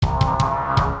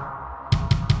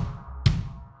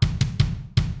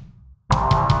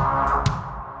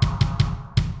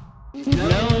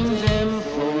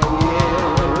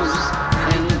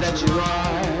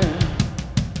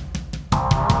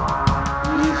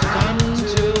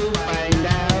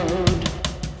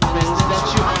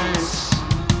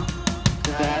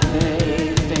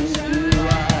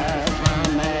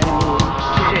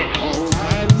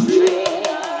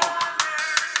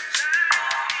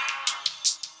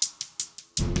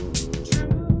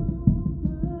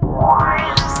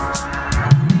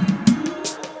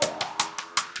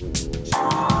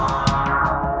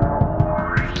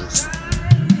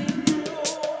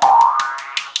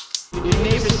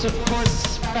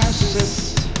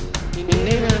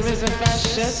is a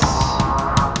fascist.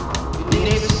 Your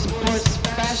neighbor supports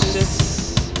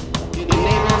fascists. Your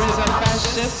neighbor is a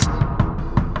fascist.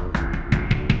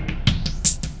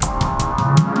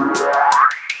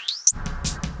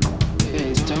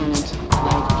 They don't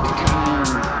like your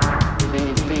kind. They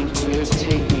think you're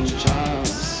taking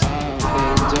jobs.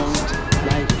 They don't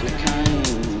like your kind.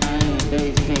 They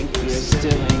think you're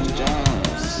stealing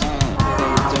jobs.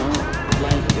 They don't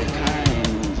like your kind.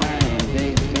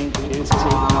 They think you're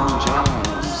taking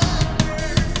jobs.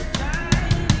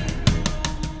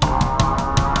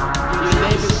 Your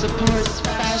neighbor supports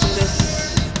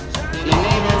fascists. Your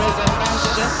neighbor is a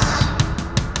fascist.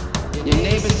 Your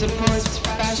neighbor supports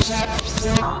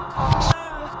fascists.